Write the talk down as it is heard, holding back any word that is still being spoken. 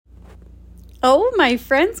Oh, my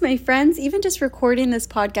friends, even just recording this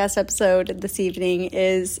podcast episode this evening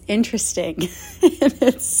is interesting in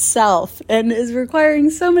itself and is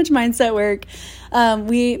requiring so much mindset work.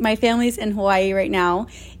 My family's in Hawaii right now,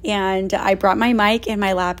 and I brought my mic and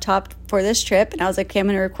my laptop for this trip, and I was like, okay, I'm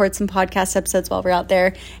going to record some podcast episodes while we're out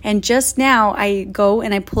there. And just now I go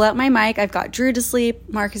and I pull out my mic. I've got Drew to sleep.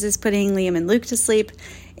 Marcus is putting Liam and Luke to sleep,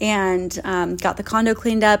 and got the condo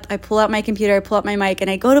cleaned up. I pull out my computer, I pull out my mic, and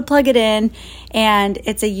I go to plug it in, and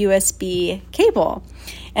it's a USB cable.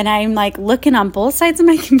 And I'm like looking on both sides of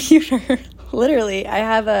my computer. Literally, I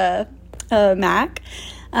have a Mac,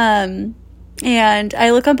 and I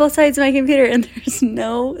look on both sides of my computer, and there's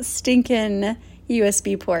no stinking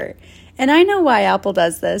USB port. And I know why Apple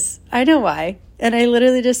does this. I know why. And I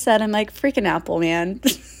literally just said, I'm like, freaking Apple, man.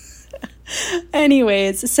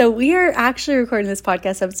 Anyways, so we are actually recording this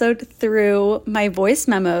podcast episode through my voice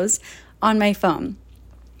memos on my phone.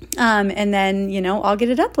 And then, I'll get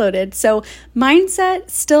it uploaded. So mindset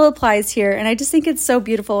still applies here. And I just think it's so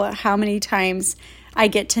beautiful how many times I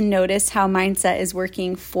get to notice how mindset is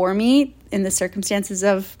working for me in the circumstances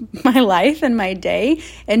of my life and my day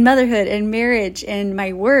and motherhood and marriage and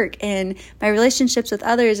my work and my relationships with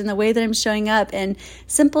others and the way that I'm showing up and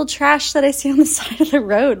simple trash that I see on the side of the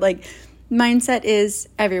road. Like, mindset is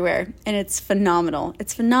everywhere, and it's phenomenal.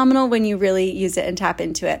 It's phenomenal when you really use it and tap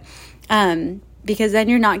into it, because then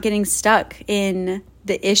you're not getting stuck in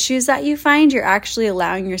the issues that you find. You're actually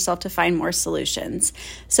allowing yourself to find more solutions.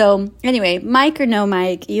 So anyway, mic or no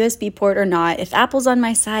mic, USB port or not, if Apple's on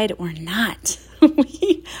my side or not,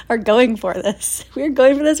 we are going for this. We're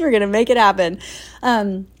going for this. We're going to make it happen.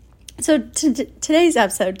 So today's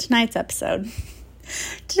episode,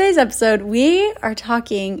 we are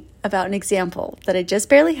talking about an example that I just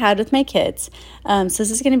barely had with my kids. So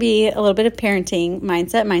this is going to be a little bit of parenting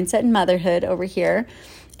mindset and motherhood over here,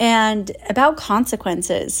 and about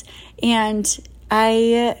consequences. And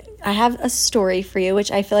I have a story for you,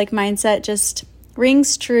 which I feel like mindset just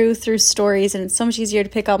rings true through stories, and it's so much easier to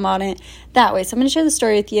pick up on it that way. So I'm going to share the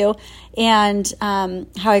story with you, and how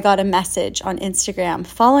I got a message on Instagram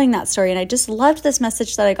following that story. And I just loved this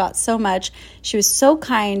message that I got so much. She was so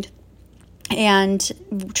kind and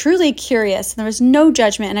truly curious, and there was no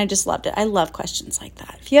judgment, and I just loved it. I love questions like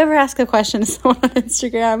that. If you ever ask a question to someone on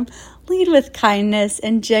Instagram, lead with kindness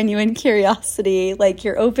and genuine curiosity. Like,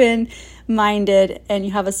 you're open-minded and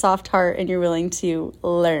you have a soft heart and you're willing to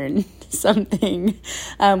learn something.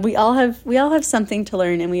 We all have something to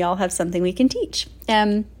learn, and we all have something we can teach.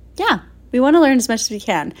 We want to learn as much as we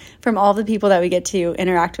can from all the people that we get to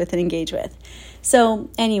interact with and engage with. So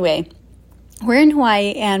anyway, we're in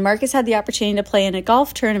Hawaii, and Marcus had the opportunity to play in a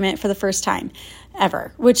golf tournament for the first time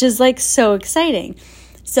ever, which is like so exciting.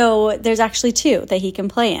 So there's actually two that he can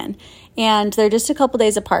play in, and they're just a couple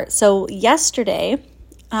days apart. So yesterday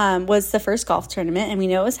was the first golf tournament, and we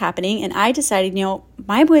know it was happening, and I decided,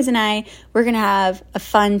 my boys and I, we're going to have a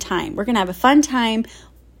fun time. We're going to have a fun time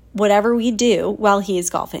whatever we do while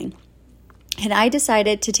he's golfing. And I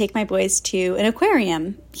decided to take my boys to an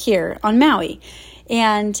aquarium here on Maui.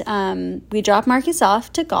 And we dropped Marcus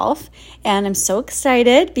off to golf, and I'm so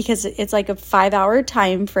excited because it's like a 5-hour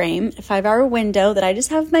time frame, a 5-hour window that I just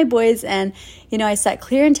have with my boys. And, I set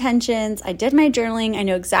clear intentions. I did my journaling. I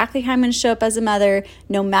know exactly how I'm going to show up as a mother,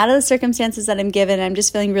 no matter the circumstances that I'm given. I'm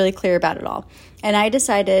just feeling really clear about it all. And I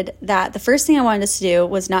decided that the first thing I wanted us to do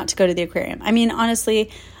was not to go to the aquarium. I mean,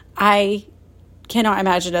 honestly, I cannot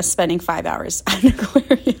imagine us spending 5 hours at an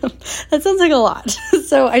aquarium. That sounds like a lot.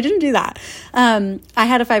 So I didn't do that. I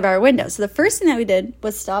had a 5-hour window. So the first thing that we did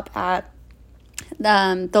was stop at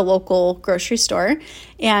the local grocery store.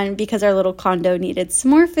 And because our little condo needed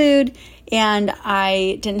some more food, and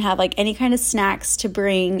I didn't have like any kind of snacks to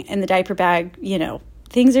bring in the diaper bag,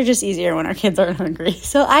 things are just easier when our kids aren't hungry.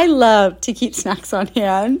 So I love to keep snacks on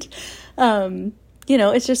hand.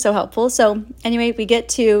 It's just so helpful. So anyway, we get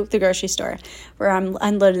to the grocery store where I'm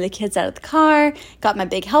unloading the kids out of the car, got my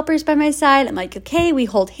big helpers by my side. I'm like, okay, we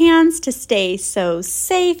hold hands to stay so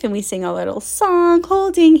safe. And we sing a little song,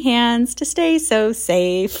 holding hands to stay so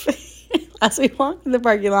safe as we walk through the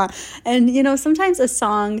parking lot. And, sometimes a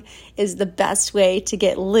song is the best way to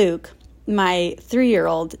get Luke, my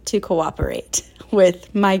 3-year-old, to cooperate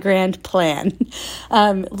with my grand plan.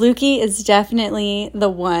 Lukey is definitely the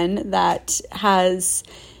one that has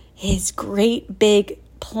his great big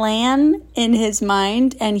plan in his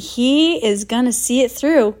mind, and he is going to see it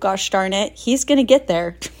through. Gosh darn it. He's going to get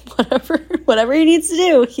there. Whatever he needs to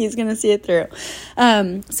do, he's going to see it through.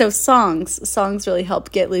 So songs really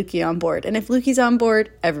help get Lukey on board. And if Lukey's on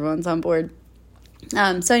board, everyone's on board.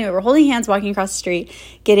 So anyway, we're holding hands, walking across the street,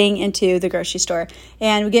 getting into the grocery store.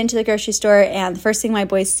 And we get into the grocery store, and the first thing my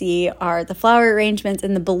boys see are the flower arrangements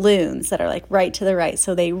and the balloons that are like right to the right.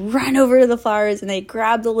 So they run over to the flowers and they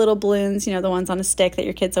grab the little balloons, the ones on a stick that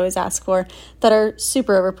your kids always ask for that are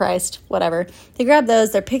super overpriced, whatever. They grab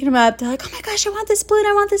those, they're picking them up. They're like, oh my gosh, I want this balloon.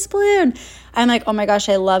 I want this balloon. I'm like, oh my gosh,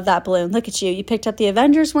 I love that balloon. Look at you. You picked up the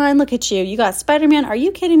Avengers one. Look at you. You got Spider-Man. Are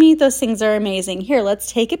you kidding me? Those things are amazing. Here,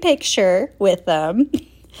 let's take a picture with them.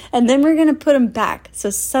 And then we're going to put them back so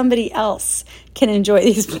somebody else can enjoy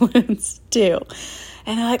these balloons too.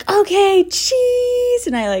 And they're like, okay, cheese.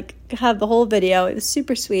 And I have the whole video. It was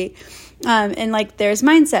super sweet. And there's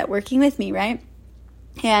Mindset working with me, right?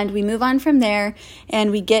 And we move on from there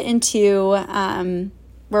and we get into,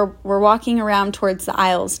 we're walking around towards the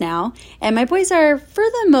aisles now. And my boys are, for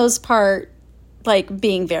the most part,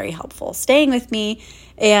 being very helpful, staying with me.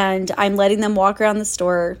 And I'm letting them walk around the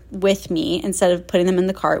store with me instead of putting them in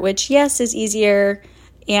the cart, which, yes, is easier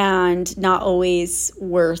and not always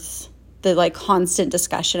worth the constant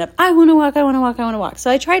discussion of, I want to walk, I want to walk, I want to walk.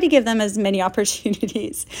 So I try to give them as many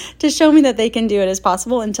opportunities to show me that they can do it as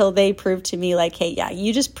possible until they prove to me hey, yeah,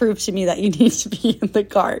 you just proved to me that you need to be in the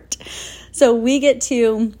cart. So we get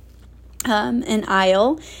to an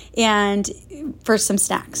aisle and for some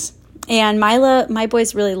snacks. And my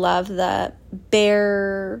boys really love the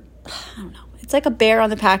bear, I don't know, it's like a bear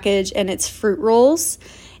on the package and it's fruit rolls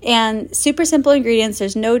and super simple ingredients.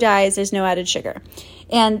 There's no dyes, there's no added sugar.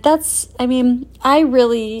 And I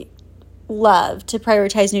really love to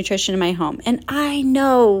prioritize nutrition in my home. And I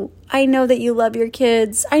know that you love your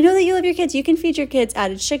kids. I know that you love your kids. You can feed your kids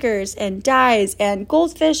added sugars and dyes and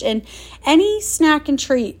goldfish and any snack and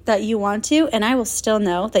treat that you want to. And I will still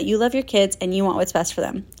know that you love your kids and you want what's best for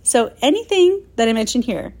them. So anything that I mentioned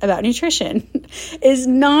here about nutrition is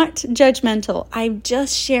not judgmental. I'm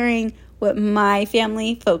just sharing what my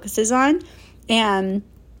family focuses on. And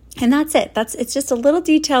that's it. It's just a little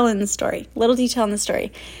detail in the story.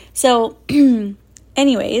 So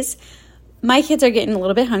anyways, my kids are getting a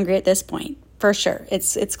little bit hungry at this point, for sure.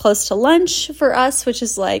 It's close to lunch for us, which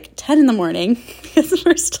is 10 in the morning because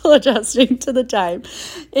we're still adjusting to the time.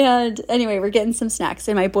 And anyway, we're getting some snacks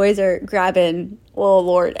and my boys are grabbing, oh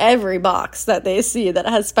Lord, every box that they see that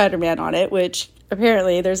has Spider-Man on it, which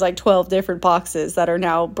apparently there's 12 different boxes that are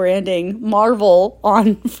now branding Marvel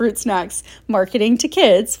on fruit snacks marketing to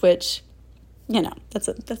kids, which, that's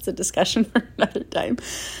a discussion for another time.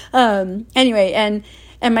 Anyway,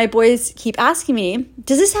 and my boys keep asking me,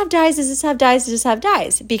 does this have dyes? Does this have dyes? Does this have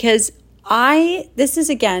dyes? Because this is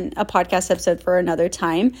again a podcast episode for another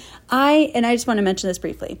time. I just want to mention this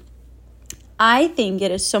briefly. I think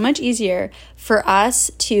it is so much easier for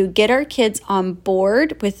us to get our kids on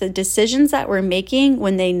board with the decisions that we're making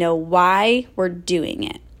when they know why we're doing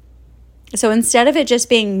it. So instead of it just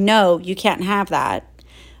being, no, you can't have that.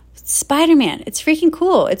 Spider-Man, it's freaking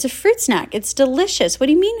cool. It's a fruit snack. It's delicious. What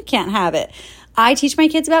do you mean you can't have it? I teach my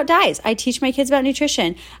kids about dyes. I teach my kids about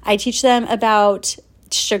nutrition. I teach them about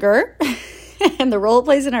sugar and the role it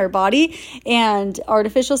plays in our body and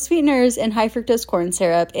artificial sweeteners and high fructose corn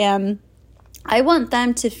syrup. And I want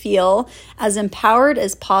them to feel as empowered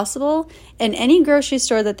as possible in any grocery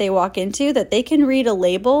store that they walk into, that they can read a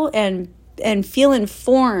label and feel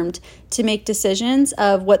informed to make decisions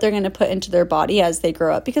of what they're going to put into their body as they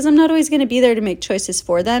grow up. Because I'm not always going to be there to make choices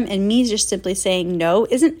for them. And me just simply saying no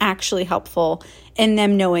isn't actually helpful in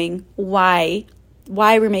them knowing why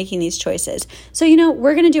we're making these choices. So,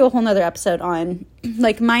 we're going to do a whole nother episode on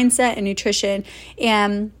mindset and nutrition.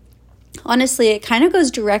 And honestly, it kind of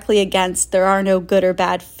goes directly against there are no good or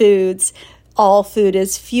bad foods. All food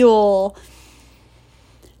is fuel.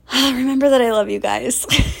 Remember that I love you guys.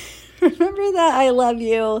 Remember that I love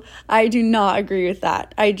you. I do not agree with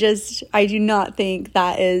that. I do not think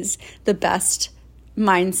that is the best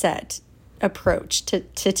mindset approach to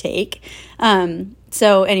take.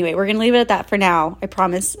 So anyway, we're going to leave it at that for now. I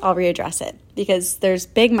promise I'll readdress it because there's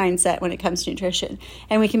big mindset when it comes to nutrition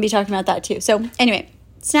and we can be talking about that too. So anyway,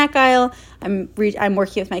 snack aisle, I'm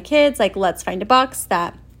working with my kids, let's find a box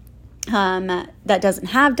that doesn't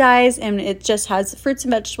have dyes and it just has fruits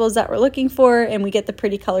and vegetables that we're looking for and we get the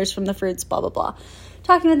pretty colors from the fruits, blah, blah, blah.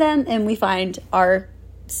 Talking with them and we find our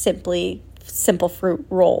simple fruit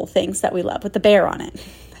roll things that we love with the bear on it.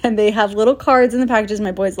 And they have little cards in the packages.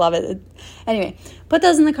 My boys love it. Anyway, put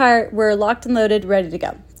those in the cart. We're locked and loaded, ready to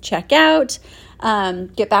go. Check out,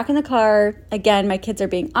 get back in the car. Again, my kids are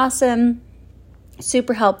being awesome.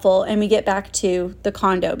 Super helpful, and we get back to the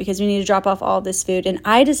condo because we need to drop off all this food. And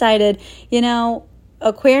I decided,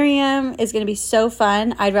 aquarium is going to be so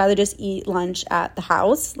fun. I'd rather just eat lunch at the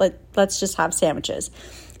house. Let's just have sandwiches.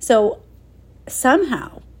 So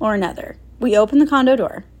somehow or another, we opened the condo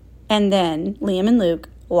door, and then Liam and Luke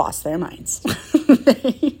lost their minds.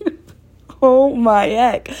 Oh my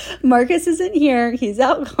heck. Marcus isn't here. He's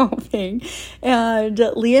out golfing. And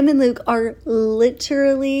Liam and Luke are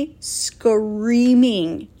literally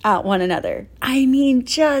screaming at one another. I mean,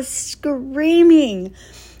 just screaming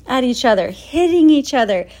at each other, hitting each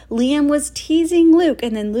other. Liam was teasing Luke,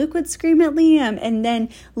 and then Luke would scream at Liam, and then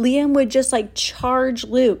Liam would just like charge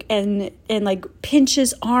Luke and like pinch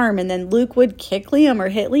his arm, and then Luke would kick Liam or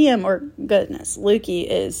hit Liam, or goodness,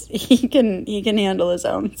 Lukey he can handle his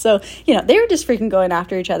own. So, they were just freaking going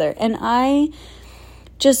after each other. And I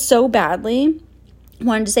just so badly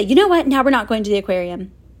wanted to say, you know what? Now we're not going to the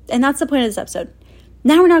aquarium. And that's the point of this episode.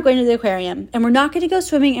 Now we're not going to the aquarium, and we're not going to go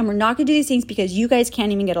swimming, and we're not going to do these things because you guys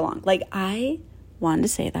can't even get along. Like, I wanted to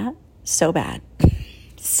say that so bad.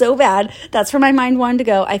 So bad. That's where my mind wanted to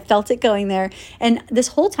go. I felt it going there. And this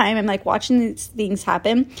whole time, I'm like watching these things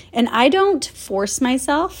happen, and I don't force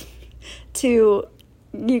myself to,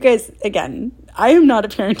 you guys, again, I am not a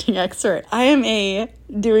parenting expert. I am a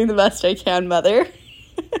doing the best I can mother.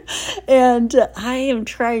 And I am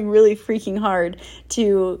trying really freaking hard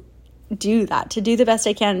to do that, to do the best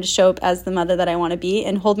I can to show up as the mother that I want to be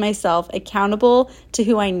and hold myself accountable to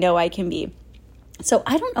who I know I can be. So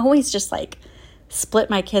I don't always just like split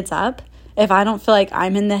my kids up if I don't feel like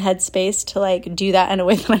I'm in the headspace to like do that in a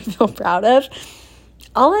way that I feel proud of.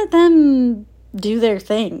 I'll let them do their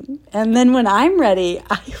thing. And then when I'm ready,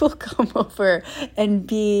 I will come over and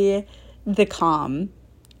be the calm.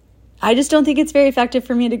 I just don't think it's very effective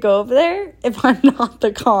for me to go over there if I'm not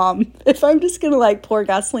the calm. If I'm just going to like pour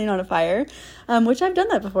gasoline on a fire, which I've done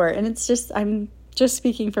that before. And I'm just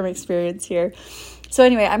speaking from experience here. So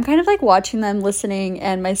anyway, I'm kind of like watching them, listening,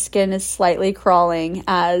 and my skin is slightly crawling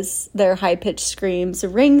as their high-pitched screams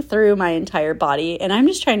ring through my entire body. And I'm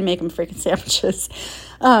just trying to make them freaking sandwiches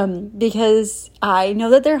because I know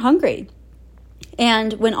that they're hungry.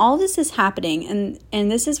 And when all this is happening,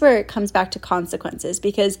 and this is where it comes back to consequences,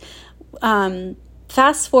 because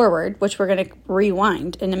fast forward, which we're going to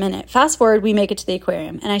rewind in a minute, fast forward, we make it to the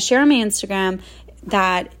aquarium. And I share on my Instagram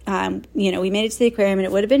that, we made it to the aquarium, and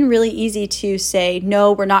it would have been really easy to say,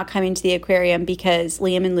 no, we're not coming to the aquarium because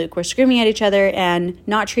Liam and Luke were screaming at each other and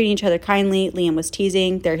not treating each other kindly. Liam was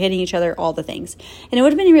teasing, they're hitting each other, all the things. And it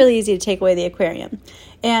would have been really easy to take away the aquarium.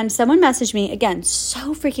 And someone messaged me, again,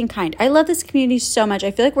 so freaking kind. I love this community so much.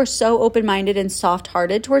 I feel like we're so open-minded and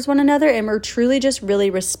soft-hearted towards one another, and we're truly just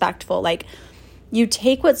really respectful. Like, you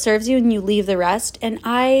take what serves you and you leave the rest. And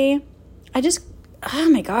I just,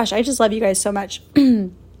 oh my gosh, I just love you guys so much.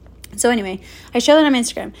 So anyway, I share that on my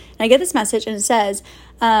Instagram, and I get this message, and it says,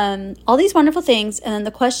 all these wonderful things. And then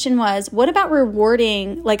the question was, what about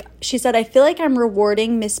rewarding? Like, she said, I feel like I'm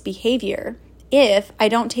rewarding misbehavior if I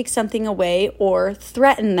don't take something away or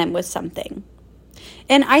threaten them with something.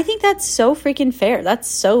 And I think that's so freaking fair. That's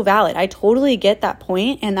so valid. I totally get that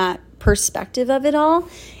point and that perspective of it all.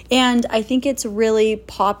 And I think it's really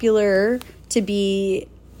popular to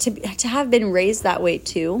have been raised that way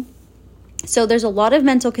too. So there's a lot of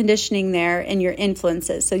mental conditioning there in your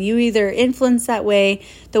influences. So you either influence that way,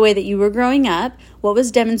 the way that you were growing up, what was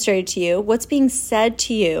demonstrated to you, what's being said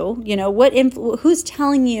to you, who's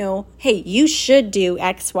telling you, hey, you should do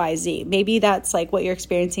X, Y, Z. Maybe that's like what you're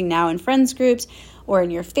experiencing now in friends groups or in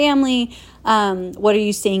your family. What are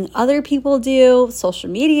you seeing other people do? Social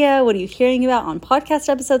media? What are you hearing about on podcast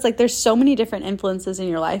episodes? Like, there's so many different influences in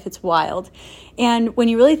your life. It's wild. And when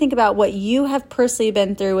you really think about what you have personally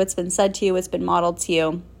been through, what's been said to you, what's been modeled to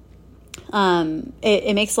you,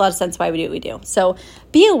 it makes a lot of sense why we do what we do. So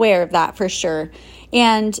be aware of that for sure.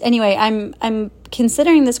 And anyway, I'm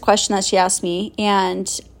considering this question that she asked me, and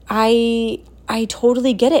I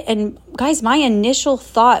totally get it. And guys, my initial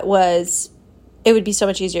thought was, it would be so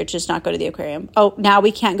much easier to just not go to the aquarium. Oh, now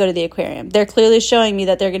we can't go to the aquarium. They're clearly showing me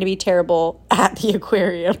that they're going to be terrible at the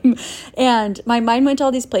aquarium. And my mind went to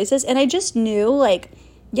all these places, and I just knew, like,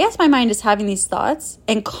 yes, my mind is having these thoughts,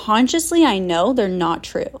 and consciously I know they're not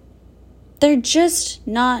true. They're just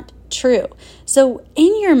not true. So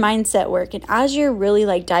in your mindset work, and as you're really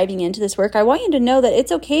like diving into this work, I want you to know that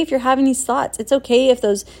it's okay if you're having these thoughts. It's okay if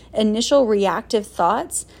those initial reactive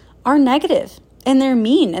thoughts are negative, and they're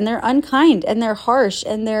mean, and they're unkind, and they're harsh,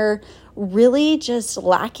 and they're really just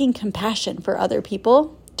lacking compassion for other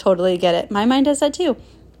people. Totally get it. My mind does that too.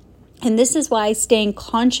 And this is why staying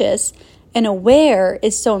conscious and aware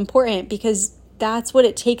is so important, because that's what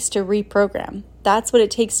it takes to reprogram. That's what it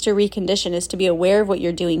takes to recondition, is to be aware of what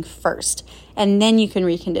you're doing first, and then you can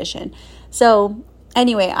recondition. So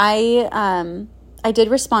anyway, I I did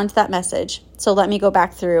respond to that message. So let me go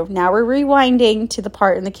back through. Now we're rewinding to the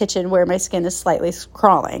part in the kitchen where my skin is slightly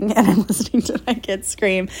crawling and I'm listening to my kids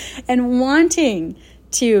scream and wanting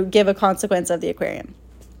to give a consequence of the aquarium.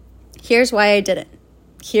 Here's why I didn't.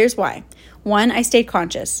 Here's why. One, I stayed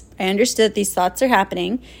conscious. I understood these thoughts are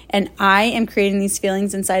happening and I am creating these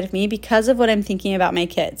feelings inside of me because of what I'm thinking about my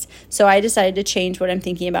kids. So I decided to change what I'm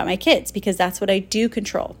thinking about my kids because that's what I do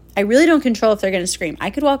control. I really don't control if they're going to scream. I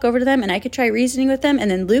could walk over to them and I could try reasoning with them and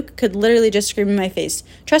then Luke could literally just scream in my face.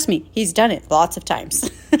 Trust me, he's done it lots of times.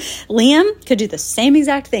 Liam could do the same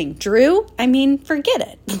exact thing. Drew, I mean,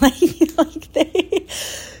 forget it.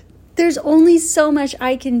 There's only so much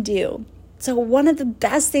I can do. So one of the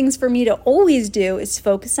best things for me to always do is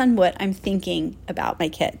focus on what I'm thinking about my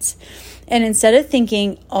kids. And instead of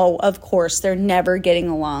thinking, oh, of course, they're never getting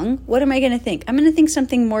along, what am I going to think? I'm going to think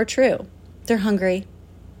something more true. They're hungry.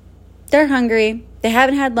 They're hungry. They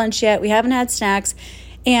haven't had lunch yet. We haven't had snacks.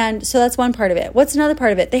 And so that's one part of it. What's another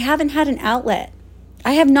part of it? They haven't had an outlet.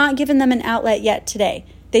 I have not given them an outlet yet today.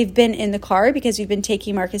 They've been in the car because we've been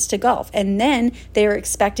taking Marcus to golf. And then they were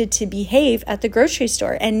expected to behave at the grocery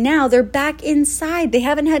store. And now they're back inside. They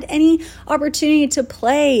haven't had any opportunity to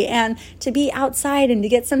play and to be outside and to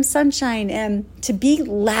get some sunshine and to be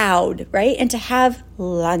loud, right? And to have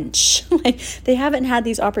lunch. They haven't had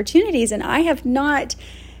these opportunities and I have not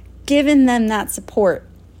given them that support.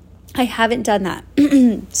 I haven't done that.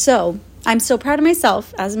 So I'm so proud of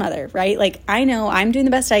myself as a mother, right? I know I'm doing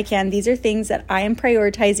the best I can. These are things that I am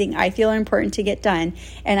prioritizing. I feel are important to get done.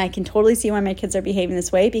 And I can totally see why my kids are behaving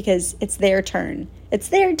this way because it's their turn. It's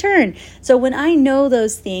their turn. So when I know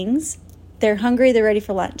those things, they're hungry, they're ready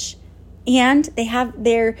for lunch. And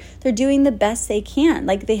they're doing the best they can.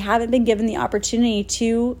 They haven't been given the opportunity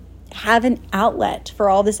to have an outlet for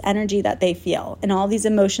all this energy that they feel and all these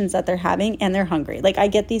emotions that they're having, and they're hungry. I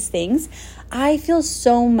get these things. I feel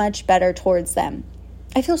so much better towards them.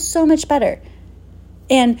 I feel so much better.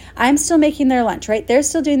 And I'm still making their lunch, right? They're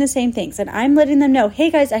still doing the same things. And I'm letting them know,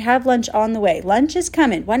 hey guys, I have lunch on the way. Lunch is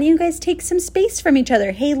coming. Why don't you guys take some space from each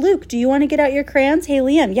other? Hey, Luke, do you want to get out your crayons? Hey,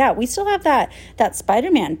 Liam, yeah, we still have that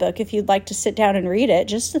Spider-Man book if you'd like to sit down and read it.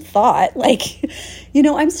 Just a thought.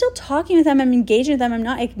 I'm still talking with them. I'm engaging with them. I'm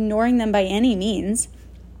not ignoring them by any means.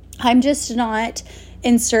 I'm just not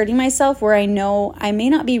inserting myself where I know I may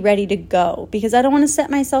not be ready to go because I don't want to set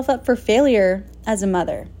myself up for failure as a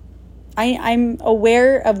mother. I'm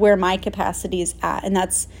aware of where my capacity is at, and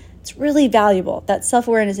it's really valuable. That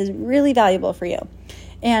self-awareness is really valuable for you.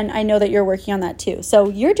 And I know that you're working on that too. So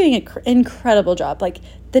you're doing an incredible job.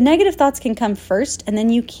 The negative thoughts can come first, and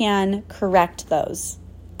then you can correct those.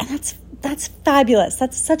 And that's fabulous.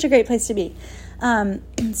 That's such a great place to be.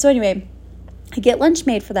 So anyway, I get lunch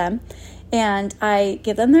made for them, and I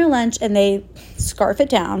give them their lunch, and they scarf it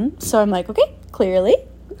down. So I'm like, okay, clearly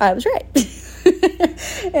I was right.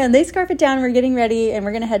 And they scarf it down. We're getting ready and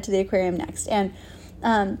we're going to head to the aquarium next. And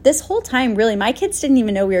this whole time, really, my kids didn't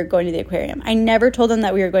even know we were going to the aquarium. I never told them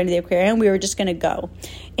that we were going to the aquarium. We were just going to go.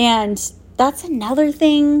 And that's another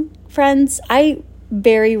thing, friends. I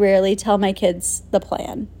very rarely tell my kids the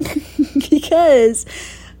plan because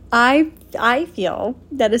I feel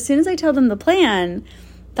that as soon as I tell them the plan,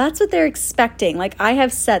 that's what they're expecting. I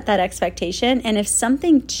have set that expectation. And if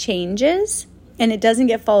something changes and it doesn't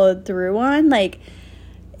get followed through on,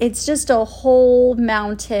 it's just a whole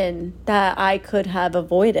mountain that I could have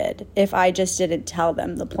avoided if I just didn't tell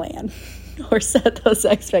them the plan or set those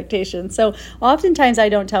expectations. So oftentimes I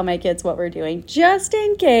don't tell my kids what we're doing just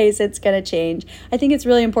in case it's going to change. I think it's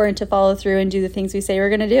really important to follow through and do the things we say we're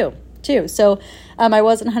going to do too. So I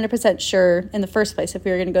wasn't 100% sure in the first place if we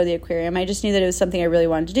were going to go to the aquarium. I just knew that it was something I really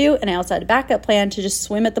wanted to do. And I also had a backup plan to just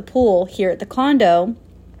swim at the pool here at the condo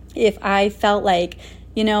if I felt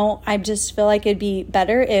I just feel like it'd be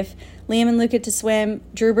better if Liam and Luke get to swim,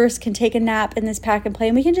 Drew Burst can take a nap in this pack and play,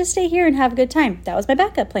 and we can just stay here and have a good time. That was my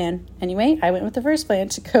backup plan. Anyway, I went with the first plan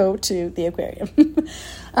to go to the aquarium.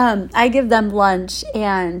 I give them lunch,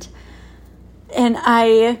 and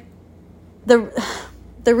the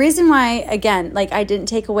reason why, again, I didn't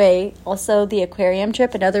take away also the aquarium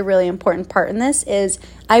trip, another really important part in this is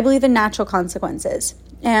I believe in natural consequences.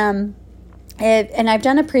 And I've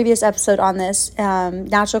done a previous episode on this,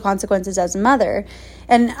 natural consequences as a mother.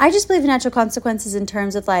 And I just believe in natural consequences in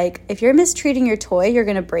terms of if you're mistreating your toy, you're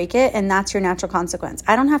going to break it. And that's your natural consequence.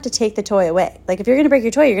 I don't have to take the toy away. If you're going to break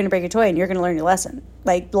your toy, you're going to break your toy and you're going to learn your lesson.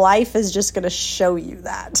 Life is just going to show you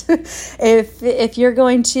that. If you're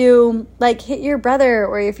going to hit your brother,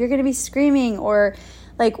 or if you're going to be screaming, or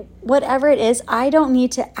like whatever it is, I don't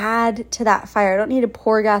need to add to that fire. I don't need to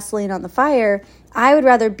pour gasoline on the fire. I would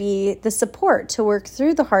rather be the support to work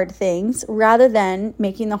through the hard things rather than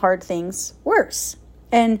making the hard things worse.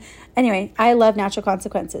 And anyway, I love natural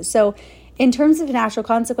consequences. So in terms of natural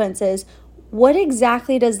consequences, what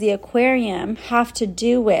exactly does the aquarium have to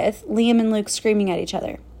do with Liam and Luke screaming at each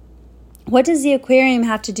other? What does the aquarium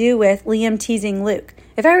have to do with Liam teasing Luke?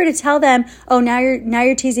 If I were to tell them, oh, now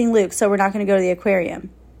you're teasing Luke, so we're not going to go to the aquarium.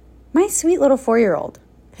 My sweet little 4-year-old,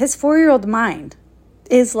 his 4-year-old mind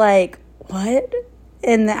is like, what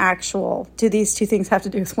in the actual do these two things have to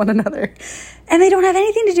do with one another? And they don't have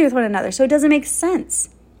anything to do with one another, so it doesn't make sense.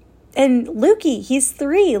 And Lukey, he's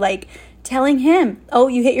 3, like telling him, oh,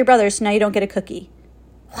 you hit your brother, so now you don't get a cookie.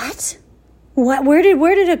 What? Where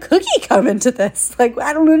did a cookie come into this? Like,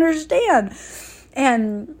 I don't understand.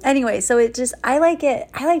 And anyway, so I like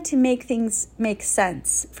to make things make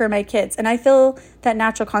sense for my kids. And I feel that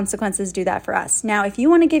natural consequences do that for us. Now, if you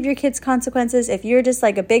want to give your kids consequences, if you're just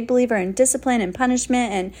like a big believer in discipline and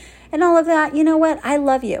punishment and all of that, you know what? I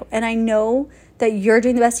love you. And I know that you're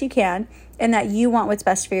doing the best you can and that you want what's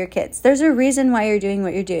best for your kids. There's a reason why you're doing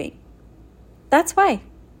what you're doing. That's why.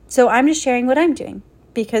 So I'm just sharing what I'm doing,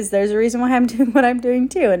 because there's a reason why I'm doing what I'm doing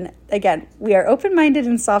too. And again, we are open-minded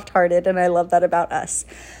and soft-hearted, and I love that about us.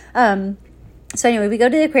 So anyway, we go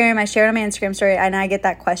to the aquarium. I share it on my Instagram story, and I get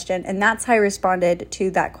that question. And that's how I responded to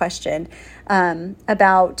that question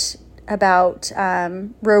about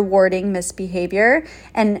rewarding misbehavior.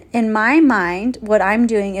 And in my mind, what I'm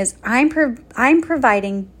doing is I'm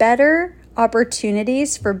providing better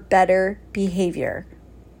opportunities for better behavior.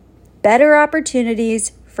 Better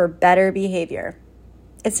opportunities for better behavior.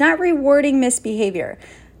 It's not rewarding misbehavior.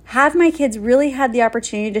 Have my kids really had the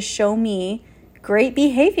opportunity to show me great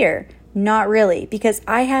behavior? Not really, because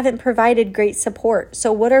I haven't provided great support.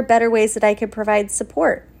 So what are better ways that I could provide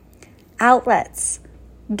support? Outlets,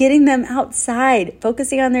 getting them outside,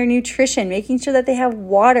 focusing on their nutrition, making sure that they have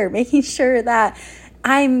water, making sure that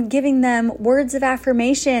I'm giving them words of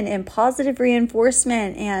affirmation and positive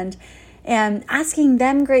reinforcement and asking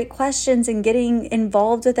them great questions and getting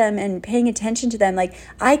involved with them and paying attention to them. Like,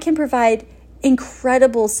 I can provide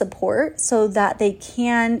incredible support so that they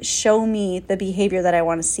can show me the behavior that I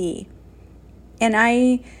want to see. And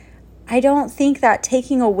I don't think that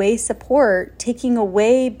taking away support, taking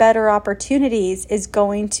away better opportunities is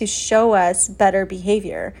going to show us better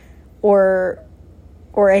behavior or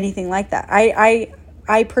anything like that.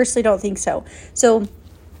 I personally don't think so. So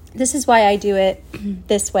this is why I do it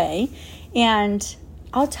this way. And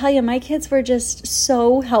I'll tell you, my kids were just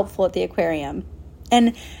so helpful at the aquarium.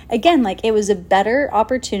 And again, like, it was a better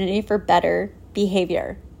opportunity for better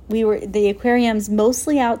behavior. The aquarium's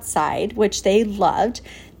mostly outside, which they loved.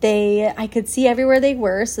 I could see everywhere they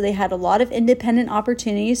were, so they had a lot of independent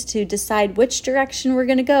opportunities to decide which direction we're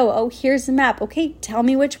going to go. Oh, here's the map. Okay, tell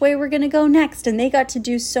me which way we're going to go next. And they got to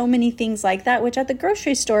do so many things like that, which at the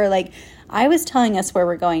grocery store, like, I was telling us where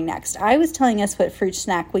we're going next. I was telling us what fruit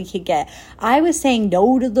snack we could get. I was saying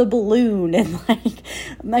no to the balloon and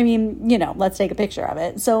let's take a picture of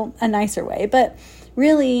it. So a nicer way. But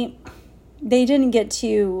really, they didn't get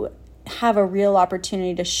to have a real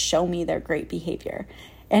opportunity to show me their great behavior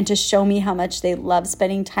and to show me how much they love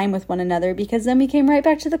spending time with one another, because then we came right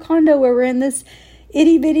back to the condo where we're in this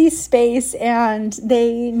itty bitty space and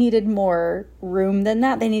they needed more room than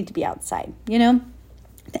that. They need to be outside,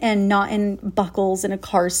 and not in buckles in a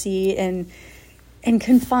car seat and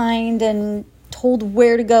confined and told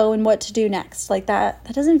where to go and what to do next. Like that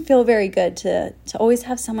doesn't feel very good to always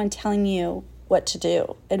have someone telling you what to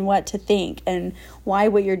do and what to think and why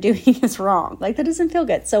what you're doing is wrong. Like, that doesn't feel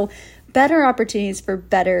good. So better opportunities for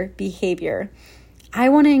better behavior. I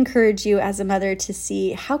want to encourage you as a mother to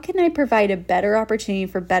see, how can I provide a better opportunity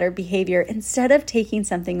for better behavior instead of taking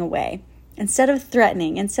something away? Instead of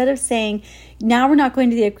threatening, instead of saying, now we're not going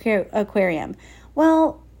to the aquarium.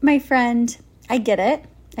 Well, my friend, I get it.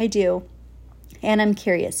 I do. And I'm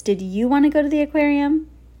curious, did you want to go to the aquarium?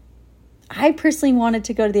 I personally wanted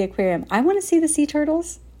to go to the aquarium. I want to see the sea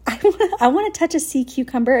turtles. I want to touch a sea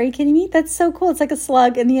cucumber. Are you kidding me? That's so cool. It's like a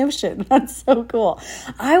slug in the ocean. That's so cool.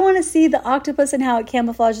 I want to see the octopus and how it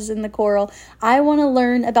camouflages in the coral. I want to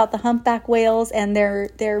learn about the humpback whales and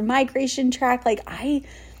their migration track. Like, I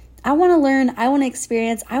want to learn, I want to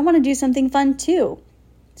experience, I want to do something fun too.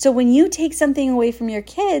 So when you take something away from your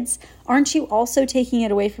kids, aren't you also taking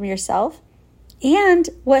it away from yourself? And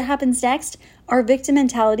what happens next? Our victim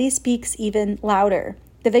mentality speaks even louder.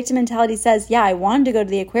 The victim mentality says, yeah, I wanted to go to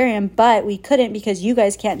the aquarium, but we couldn't because you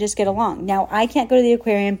guys can't just get along. Now I can't go to the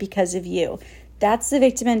aquarium because of you. that's the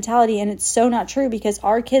victim mentality, and it's so not true because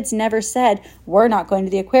our kids never said, we're not going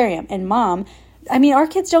to the aquarium. And our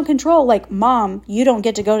kids don't control, like, Mom, you don't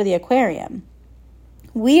get to go to the aquarium.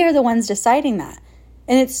 We are the ones deciding that.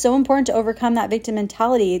 And it's so important to overcome that victim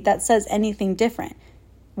mentality that says anything different.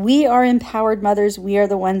 We are empowered mothers. We are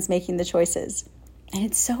the ones making the choices. And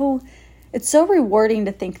it's so rewarding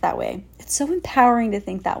to think that way. It's so empowering to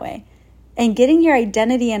think that way. And getting your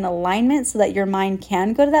identity in alignment so that your mind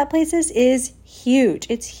can go to that places is huge.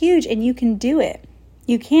 It's huge, and you can do it.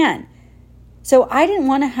 You can. So I didn't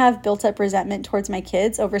want to have built up resentment towards my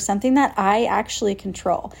kids over something that I actually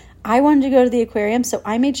control. I wanted to go to the aquarium, so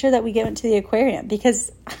I made sure that we went to the aquarium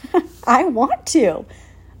because I want to.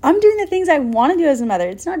 I'm doing the things I want to do as a mother.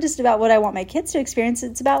 It's not just about what I want my kids to experience.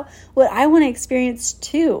 It's about what I want to experience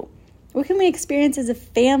too. What can we experience as a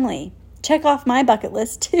family? Check off my bucket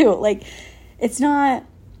list too. Like, it's not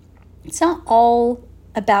all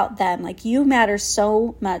about them. Like, you matter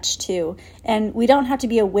so much too. And we don't have to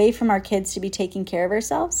be away from our kids to be taking care of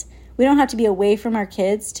ourselves. We don't have to be away from our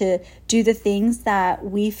kids to do the things that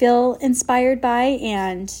we feel inspired by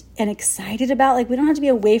and excited about. Like, we don't have to be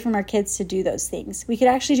away from our kids to do those things. We could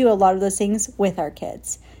actually do a lot of those things with our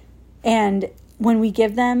kids. And when we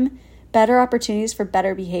give them better opportunities for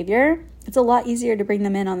better behavior, it's a lot easier to bring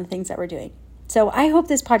them in on the things that we're doing. So I hope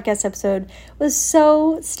this podcast episode was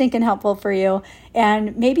so stinking helpful for you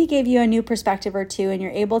and maybe gave you a new perspective or two, and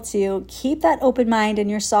you're able to keep that open mind and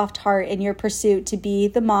your soft heart in your pursuit to be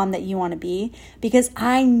the mom that you want to be, because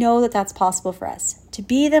I know that that's possible for us. To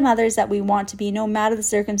be the mothers that we want to be no matter the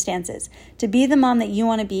circumstances. To be the mom that you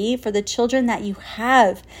want to be for the children that you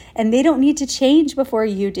have, and they don't need to change before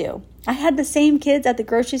you do. I had the same kids at the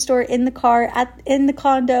grocery store, in the car, in the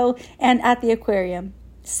condo, and at the aquarium.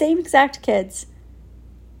 Same exact kids.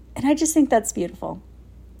 And I just think that's beautiful.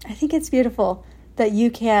 I think it's beautiful that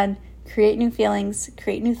you can create new feelings,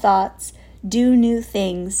 create new thoughts, do new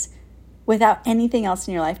things without anything else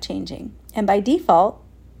in your life changing. And by default,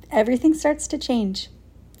 everything starts to change.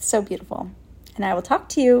 It's so beautiful. And I will talk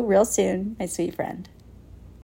to you real soon, my sweet friend.